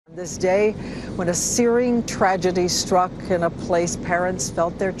This day, when a searing tragedy struck in a place parents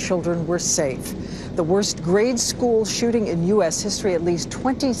felt their children were safe. The worst grade school shooting in U.S. history, at least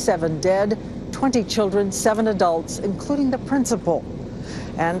 27 dead, 20 children, 7 adults, including the principal.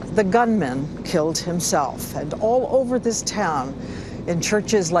 And the gunman killed himself. And all over this town, in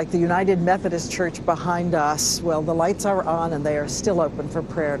churches like the United Methodist Church behind us, well, the lights are on and they are still open for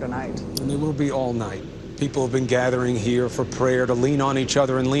prayer tonight. And they will be all night. People have been gathering here for prayer, to lean on each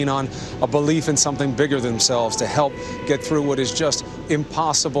other and lean on a belief in something bigger than themselves, to help get through what is just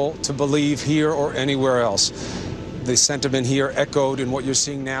impossible to believe here or anywhere else. The sentiment here echoed in what you're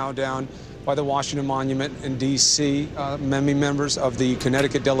seeing now down by the Washington Monument in D.C. Many members of the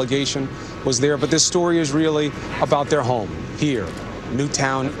Connecticut delegation was there, but this story is really about their home here,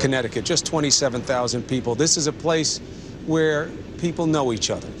 Newtown, Connecticut, just 27,000 people. This is a place where people know each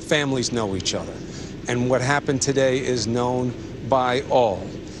other, families know each other. And what happened today is known by all.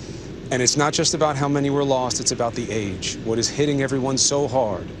 And it's not just about how many were lost, it's about the age. What is hitting everyone so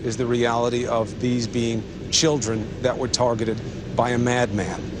hard is the reality of these being children that were targeted by a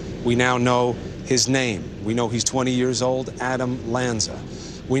madman. We now know his name. We know he's 20 years old, Adam Lanza.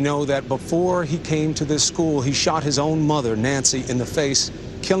 We know that before he came to this school, he shot his own mother, Nancy, in the face,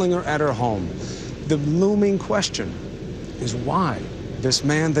 killing her at her home. The looming question is why this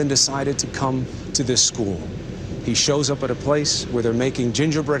man then decided to come to this school. He shows up at a place where they're making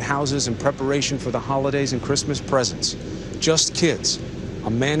gingerbread houses in preparation for the holidays and Christmas presents. Just kids. A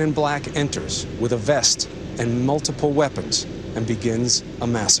man in black enters with a vest and multiple weapons and begins a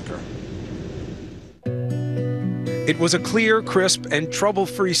massacre. It was a clear, crisp, and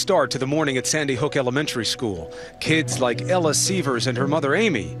trouble-free start to the morning at Sandy Hook Elementary School. Kids like Ella Sievers and her mother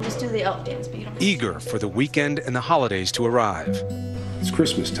Amy, just do the elf dance, eager for the weekend and the holidays to arrive. It's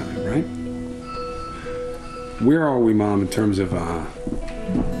Christmas time, right? Where are we, Mom, in terms of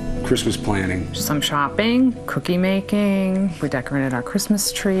Christmas planning? Some shopping, cookie making. We decorated our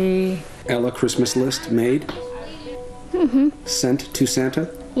Christmas tree. Ella, Christmas list made? Mm-hmm. Sent to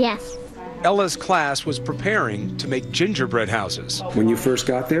Santa? Yes. Ella's class was preparing to make gingerbread houses. When you first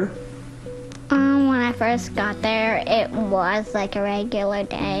got there? When I first got there, it was like a regular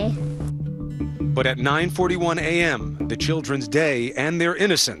day. But at 9:41 a.m., the children's day and their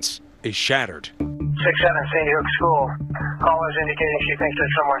innocence is shattered. 67 Sandy Hook School. Caller's indicating she thinks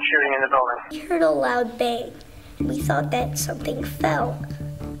there's someone shooting in the building. We heard a loud bang. We thought that something fell.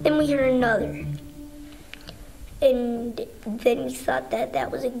 Then we heard another. And then we thought that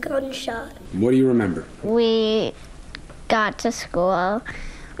that was a gunshot. What do you remember? We got to school.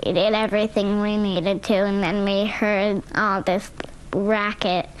 We did everything we needed to, and then we heard all this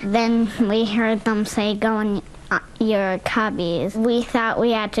racket. Then we heard them say, "Go in your cubbies." We thought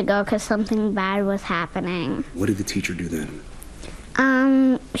we had to go because something bad was happening. What did the teacher do then?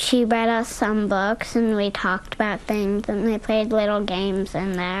 She read us some books, and we talked about things, and they played little games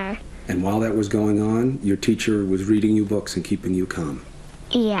in there. And while that was going on, your teacher was reading you books and keeping you calm?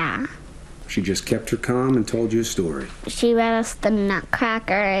 Yeah. She just kept her calm and told you a story? She read us The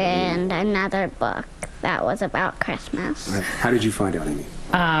Nutcracker and another book that was about Christmas. How did you find out, Amy?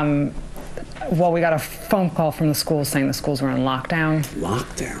 Well, we got a phone call from the school saying the schools were in lockdown.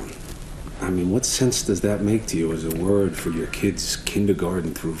 Lockdown? I mean, what sense does that make to you as a word for your kids'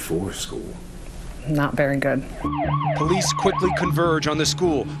 kindergarten through 4 school? Not very good. Police quickly converge on the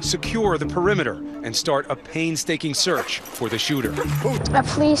school, secure the perimeter, and start a painstaking search for the shooter. The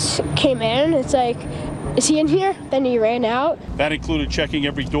police came in. It's like, is he in here? Then he ran out. That included checking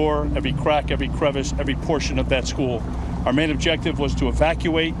every door, every crack, every crevice, every portion of that school. Our main objective was to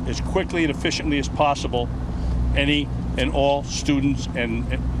evacuate as quickly and efficiently as possible any and all students and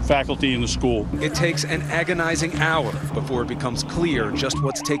faculty in the school. It takes an agonizing hour before it becomes clear just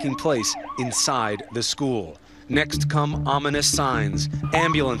what's taking place inside the school. Next come ominous signs.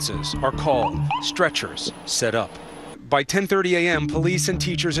 Ambulances are called, stretchers set up. By 10:30 a.m., police and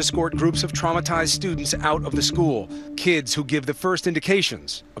teachers escort groups of traumatized students out of the school, kids who give the first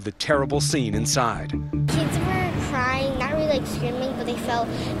indications of the terrible scene inside. Kids were crying, not really like screaming, but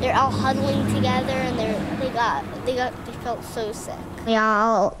they're all huddling together, and they felt so sick. We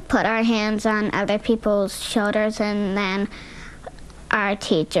all put our hands on other people's shoulders, and then our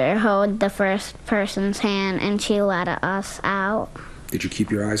teacher held the first person's hand, and she let us out. Did you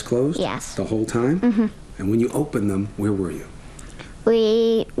keep your eyes closed? Yes. The whole time? Mm-hmm. And when you opened them, where were you?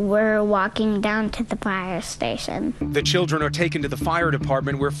 We were walking down to the fire station. The children are taken to the fire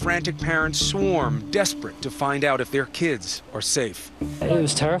department where frantic parents swarm, desperate to find out if their kids are safe. It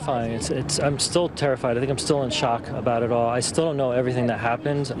was terrifying. I'm still terrified. I think I'm still in shock about it all. I still don't know everything that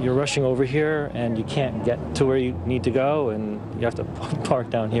happened. You're rushing over here and you can't get to where you need to go, and you have to park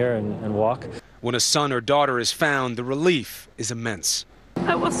down here and walk. When a son or daughter is found, the relief is immense.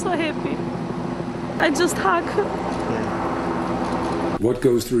 I was so happy. I just hugged her. What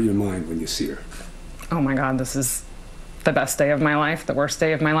goes through your mind when you see her? Oh my God, this is the best day of my life, the worst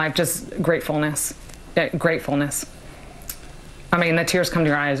day of my life, just gratefulness. Gratefulness. I mean, the tears come to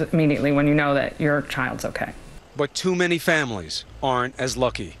your eyes immediately when you know that your child's okay. But too many families aren't as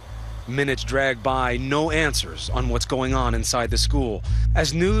lucky. Minutes drag by, no answers on what's going on inside the school.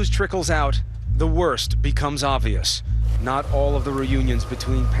 As news trickles out, the worst becomes obvious. Not all of the reunions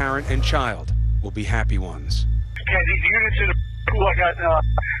between parent and child will be happy ones. Okay, these units in the school, I got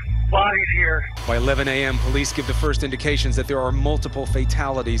bodies here. By 11 a.m., police give the first indications that there are multiple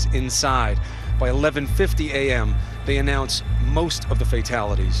fatalities inside. By 11:50 a.m., they announce most of the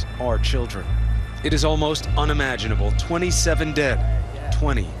fatalities are children. It is almost unimaginable. 27 dead,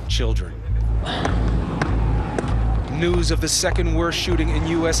 20 children. News of the second worst shooting in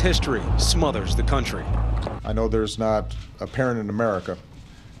U.S. history smothers the country. I know there's not a parent in America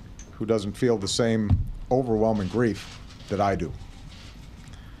who doesn't feel the same overwhelming grief that I do.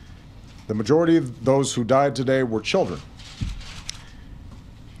 The majority of those who died today were children.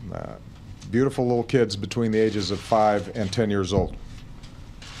 Beautiful little kids between the ages of 5 and 10 years old.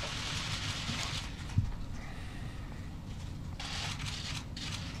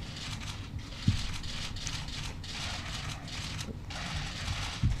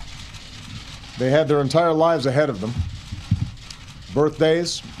 They had their entire lives ahead of them.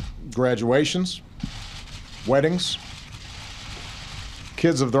 Birthdays, graduations, weddings,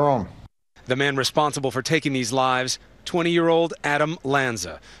 kids of their own. The man responsible for taking these lives, 20-year-old Adam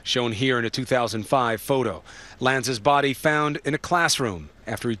Lanza, shown here in a 2005 photo. Lanza's body found in a classroom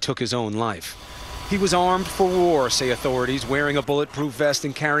after he took his own life. He was armed for war, say authorities, wearing a bulletproof vest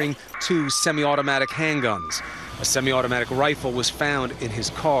and carrying 2 semi-automatic handguns. A semi-automatic rifle was found in his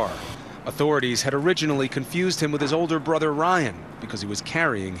car. Authorities had originally confused him with his older brother Ryan because he was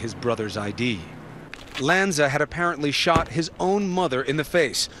carrying his brother's ID. Lanza had apparently shot his own mother in the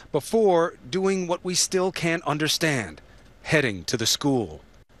face before doing what we still can't understand, heading to the school.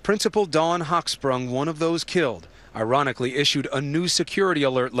 Principal Dawn Hochsprung, one of those killed, ironically issued a new security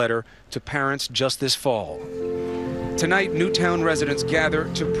alert letter to parents just this fall. Tonight, Newtown residents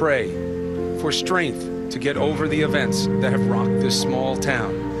gather to pray for strength to get over the events that have rocked this small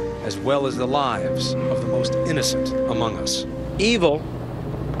town, as well as the lives of the most innocent among us. Evil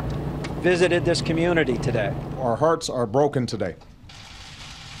visited this community today. Our hearts are broken today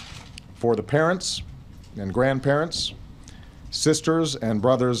for the parents and grandparents, sisters and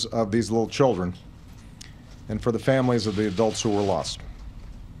brothers of these little children, and for the families of the adults who were lost.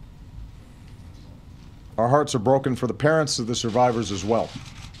 Our hearts are broken for the parents of the survivors as well.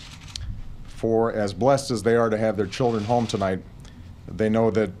 For as blessed as they are to have their children home tonight, they know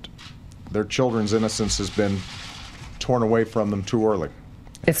that their children's innocence has been torn away from them too early.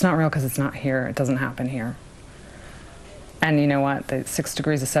 It's not real because it's not here. It doesn't happen here. And you know what? The 6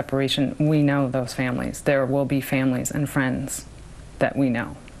 degrees of separation, we know those families. There will be families and friends that we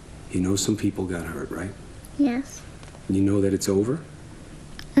know. You know some people got hurt, right? Yes. You know that it's over?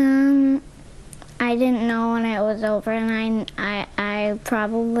 I didn't know when it was over, and I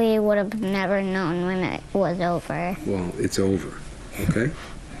probably would have never known when it was over. Well, it's over, okay?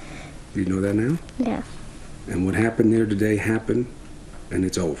 You know that now? Yes. And what happened there today happened, and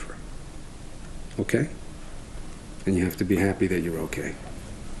it's over. Okay? And you have to be happy that you're okay.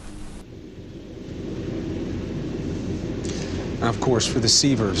 And of course, for the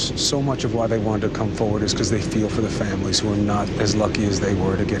Sievers, so much of why they wanted to come forward is because they feel for the families who are not as lucky as they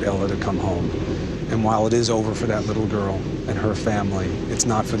were to get Ella to come home. And while it is over for that little girl and her family, it's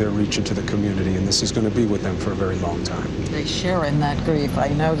not for their reach into the community, and this is going to be with them for a very long time. They share in that grief. I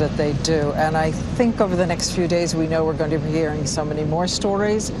know that they do. And I think over the next few days, we know we're going to be hearing so many more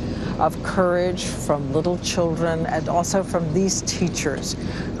stories of courage from little children and also from these teachers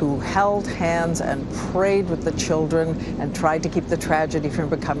who held hands and prayed with the children and tried to keep the tragedy from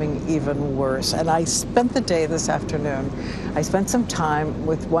becoming even worse. And I spent the day this afternoon, I spent some time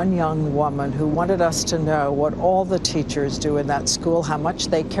with one young woman who wanted us to know what all the teachers do in that school, how much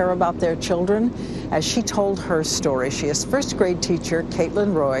they care about their children, as she told her story. She is first grade teacher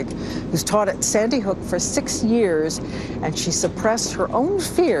Caitlin Roig, who's taught at Sandy Hook for 6 years, and she suppressed her own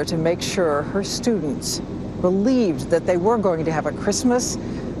fear to make sure her students believed that they were going to have a Christmas,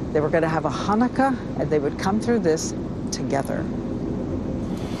 they were going to have a Hanukkah, and they would come through this together.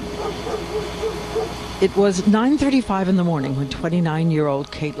 It was 9:35 in the morning when 29-year-old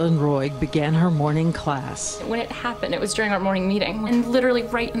Caitlin Roy began her morning class. When it happened, it was during our morning meeting, and literally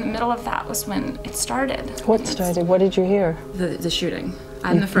right in the middle of that was when it started. What started? What did you hear? The shooting.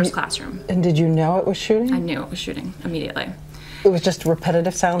 I'm in the first classroom. And did you know it was shooting? I knew it was shooting immediately. It was just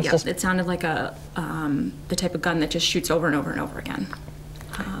repetitive sounds? Yeah, it sounded like the type of gun that just shoots over and over and over again.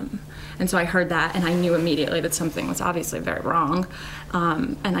 And so I heard that, and I knew immediately that something was obviously very wrong.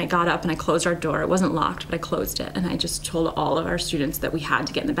 And I got up and I closed our door. It wasn't locked, but I closed it. And I just told all of our students that we had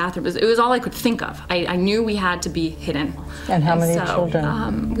to get in the bathroom. It was all I could think of. I knew we had to be hidden. And how many children?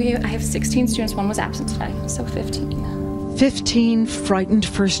 I have 16 students. One was absent today, so 15. 15 frightened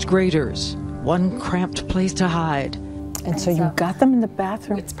first graders. One cramped place to hide. And so you got them in the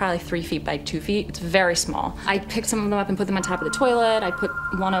bathroom? It's probably 3 feet by 2 feet. It's very small. I picked some of them up and put them on top of the toilet. I put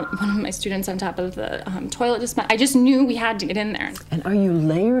one of my students on top of the toilet dispenser. I just knew we had to get in there. And are you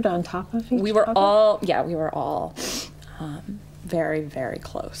layered on top of each other? We were all very, very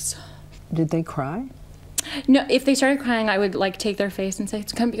close. Did they cry? No, if they started crying, I would like take their face and say,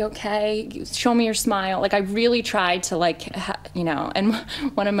 it's gonna be okay, show me your smile. Like I really tried to and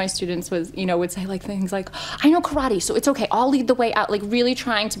one of my students was, would say like things like, I know karate, so it's okay, I'll lead the way out, like really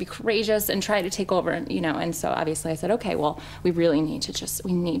trying to be courageous and try to take over, and so obviously I said, okay, well, we need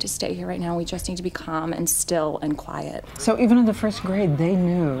to stay here right now, we just need to be calm and still and quiet. So even in the first grade, they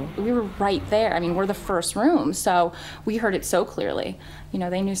knew? We were right there. I mean, we're the first room, so we heard it so clearly.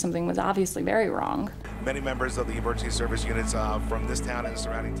 They knew something was obviously very wrong. Many members of the emergency service units from this town and the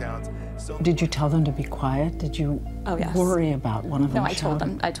surrounding towns. Did you tell them to be quiet? Did you worry about one of them? No, I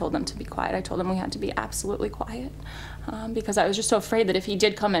told them to be quiet. I told them we had to be absolutely quiet because I was just so afraid that if he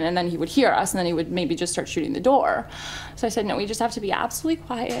did come in and then he would hear us and then he would maybe just start shooting the door. So I said, no, we just have to be absolutely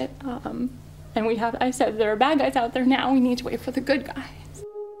quiet. And I said, there are bad guys out there now. We need to wait for the good guys.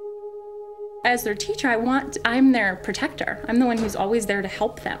 As their teacher, I'm their protector. I'm the one who's always there to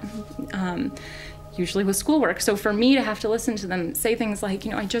help them, usually with schoolwork. So for me to have to listen to them say things like,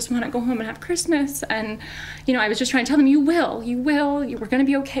 I just want to go home and have Christmas, and, I was just trying to tell them, you will, we're going to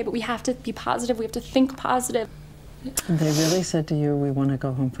be okay, but we have to be positive, we have to think positive. They really said to you, we want to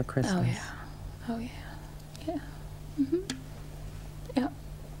go home for Christmas. Oh yeah, yeah, mm-hmm. Yeah.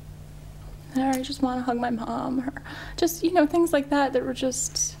 Or I just want to hug my mom, or just, things like that were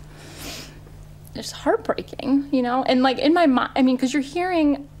just heartbreaking, and like in my mind, because you're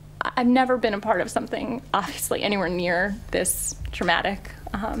hearing, I've never been a part of something obviously anywhere near this traumatic,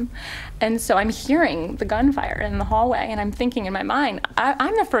 and so I'm hearing the gunfire in the hallway, and I'm thinking in my mind,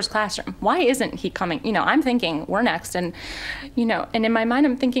 I'm the first classroom, why isn't he coming? I'm thinking we're next, and and in my mind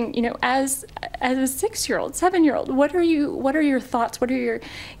I'm thinking, as a 6-year-old, 7-year-old, what are your thoughts, what are your,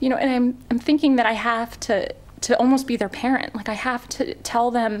 and I'm thinking that I have to almost be their parent. Like I have to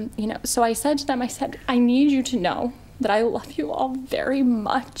tell them, so I said to them, I need you to know that I love you all very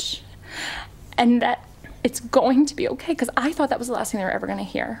much and that it's going to be okay, because I thought that was the last thing they were ever gonna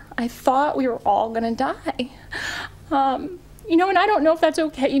hear. I thought we were all gonna die. And I don't know if that's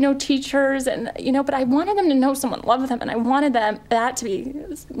okay, teachers and, but I wanted them to know someone loved them, and I wanted that to be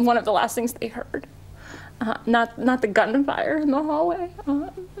one of the last things they heard. Not the gunfire in the hallway.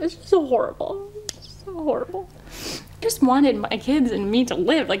 It's just so horrible. Horrible. I just wanted my kids and me to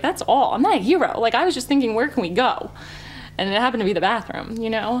live. Like, that's all. I'm not a hero. Like, I was just thinking, where can we go? And it happened to be the bathroom,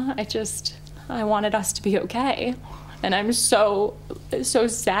 I wanted us to be okay. And I'm so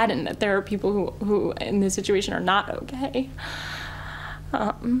saddened that there are people who in this situation are not okay.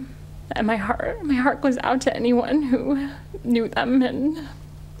 And my heart goes out to anyone who knew them and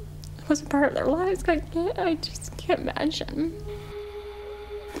was a part of their lives. I just can't imagine.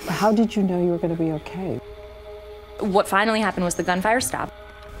 How did you know you were going to be okay? What finally happened was the gunfire stopped.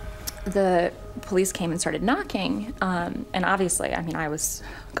 The police came and started knocking, and obviously, I was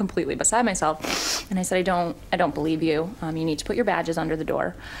completely beside myself. And I said, I don't believe you. You need to put your badges under the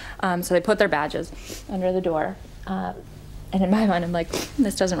door. So they put their badges under the door. And in my mind, I'm like,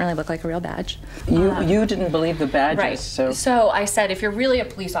 this doesn't really look like a real badge. You didn't believe the badges, right. so... So I said, if you're really a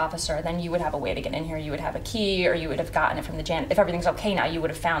police officer, then you would have a way to get in here. You would have a key, or you would have gotten it from the janitor. If everything's okay now, you would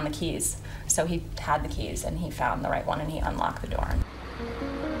have found the keys. So he had the keys, and he found the right one, and he unlocked the door.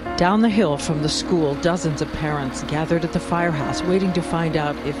 Down the hill from the school, dozens of parents gathered at the firehouse, waiting to find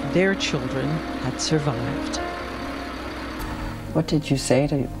out if their children had survived. What did you say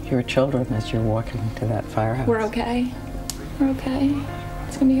to your children as you're walking to that firehouse? We're okay. We're okay.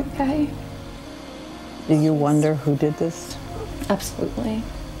 It's gonna be okay. Do you wonder who did this? Absolutely.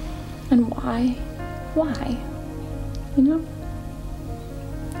 And why? Why? You know?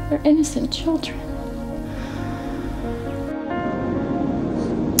 They're innocent children.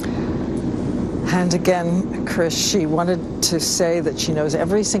 And again, Chris, she wanted to say that she knows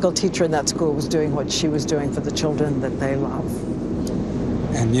every single teacher in that school was doing what she was doing for the children that they love.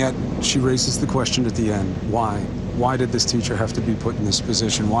 And yet, she raises the question at the end, why? Why did this teacher have to be put in this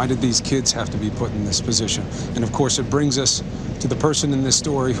position? Why did these kids have to be put in this position? And of course, it brings us to the person in this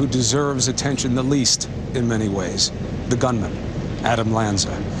story who deserves attention the least in many ways, the gunman, Adam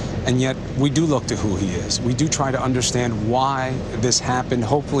Lanza. And yet, we do look to who he is. We do try to understand why this happened.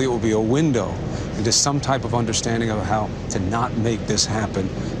 Hopefully, it will be a window into some type of understanding of how to not make this happen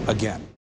again.